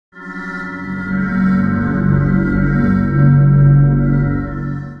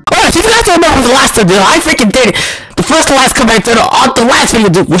I don't remember the last time, dude. I freaking did the first and last comeback dude on the last video,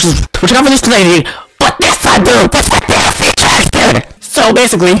 dude, which I got released today, dude. But this time, dude, that's my DLC tracks, dude. So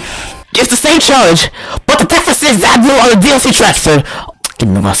basically, it's the same challenge, but the difference is that new on the DLC tracks, dude. Give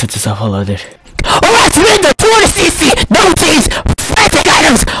me my sense of hello, dude. Alright, so in the 200cc, no teams, frantic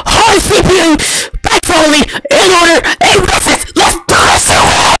items, high CPU, back only, in order, 8 races, let's do this!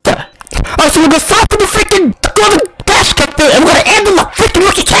 Alright, so we're gonna start with the freaking golden dash cut through, and we're gonna end on the freaking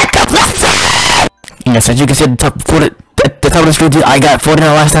rookie cat cup, let's go! Yes, as you can see at the top of the screen, dude, I got 49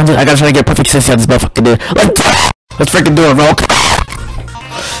 last time, dude. I gotta try to get perfect consistency on this motherfucker, dude. Let's freaking do it, bro.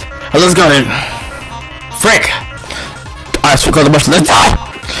 Let's go, dude. Frick. Alright, so we're let's go!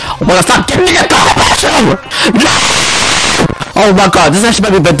 I'm gonna stop getting me a no! Oh my god, this actually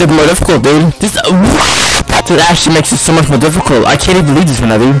might be a bit more difficult, dude. This actually makes it so much more difficult. I can't even leave this one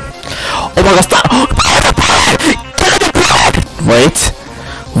now, dude. Oh my god, stop!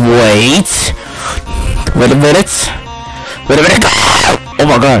 Wait a minute. Oh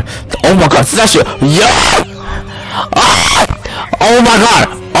my god, this is actually oh my god,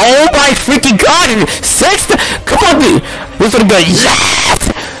 oh my freaking god, 6th, come on, dude. This is gonna go, yes!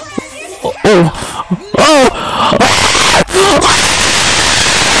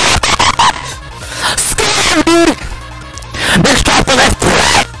 Scam, dude! Next try for left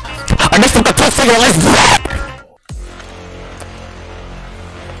bread! Our next one got 12 seconds left bread!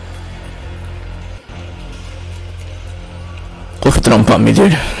 Oof, don't bump me,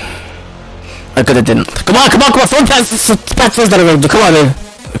 dude. I could've didn't. Come on, 4 passes that are going to come on, dude.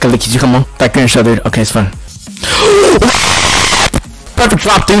 Okay, look, you come on. That green shot, dude. Okay, it's fine. Perfect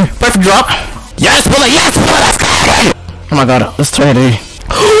drop, dude. Perfect drop. Yes, bullet, let's go! Oh my god, let's try it, dude.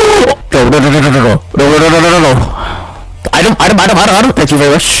 No. Item. Thank you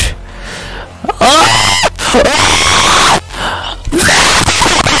very much.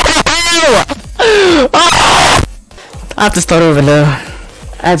 I have to start over there.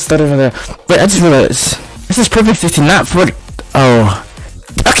 Wait, I just realized. This is perfect 60, not 40. Oh.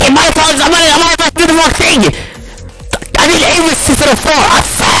 Okay, my apologies. I'm on about to do the wrong thing. I need aim with 6 out of 4. I'm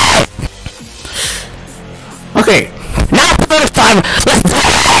sorry. Okay. Now for the time. Let's do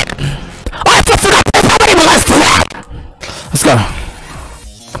it. Oh, I forgot to somebody, but let's do it. Let's go.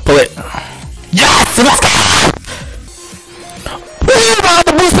 Pull it. Yes, let's go. We're on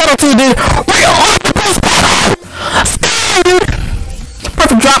the boost pedal too, dude. We're on the boost pedal. Let's go, dude.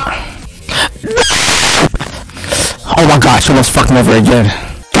 Perfect drop. Oh my gosh, almost fucked me over again.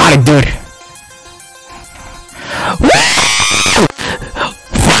 Got it, dude.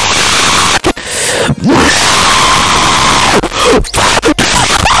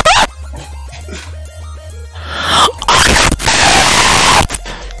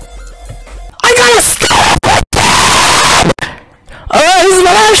 I gotta stop with that. Alright, this is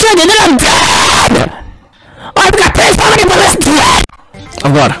my last shot, and then I'm dead. I've got pace already, but let's do it.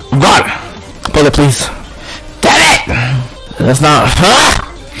 I'm gone. Bullet, please. Damn it! That's not.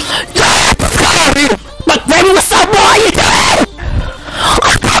 But baby, what's up? What are you doing?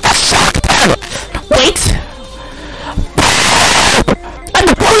 I got the shotgun. Wait. And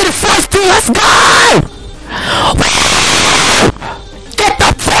the bullet is first, dude. Let's go. Get the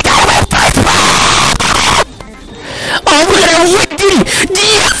fuck out of my face. Oh, we're gonna win, dude.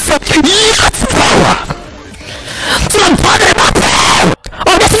 Yes, bro. So I'm talking about that.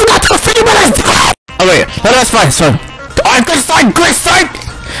 Oh, this is not to continue, but let's do it. Oh wait, no, that's fine, sorry. Alright, good start,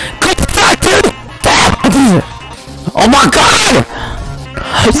 dude! Damn! Oh my god!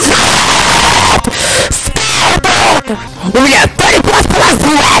 What we got? 30 plus, but let's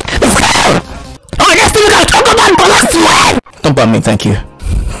do it! Let's go! Oh, next thing we gotta talk about, but let's do it! Don't bump me, thank you.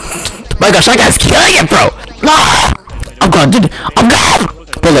 My gosh, that guy's killing it, bro! No! I'm gone, dude! I'm gone!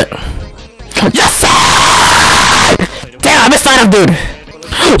 Bullet. Yes, sir! Damn, I missed that up, dude!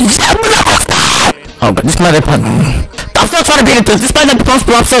 Oh god, this might have been. I'm still trying to beat it, dude. This might not be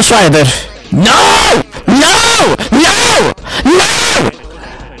possible. I'm still trying, dude. No!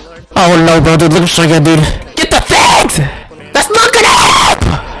 Oh no, bro, dude. Look at again, dude. Get the things! That's not gonna help!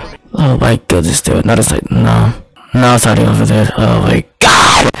 Oh my goodness, dude. Not a sight. No, it's already over there. Oh my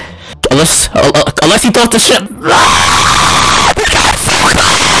god! Unless he thought the ship.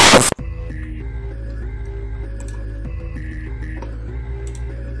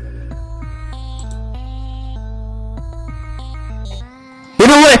 You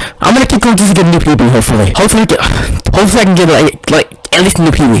know what? I'm gonna keep going to get a new PB, hopefully. Hopefully I can get like at least a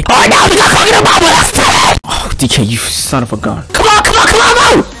new PB. Alright, now we got talking about us. Oh, DK, you son of a gun. Come on,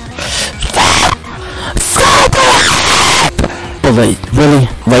 move! Bullet, really?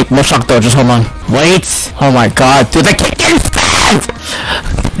 Wait, no shock though, just hold on. Wait! Oh my god, dude, I can't get it.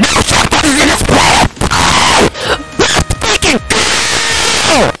 No shock though!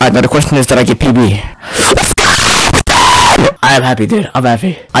 fact that the question is that I get PB. Let's go! I am happy, dude. I'm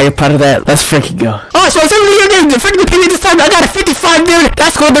happy. Are you proud of that? Let's freaking go. Oh, so it's every year, dude. Freaking PB this time. I got a 55, dude.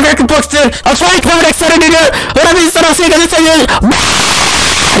 That's cool. The record books, dude. I'll try to cover next Saturday, dude. Whatever you said, I'll see you guys next time, dude.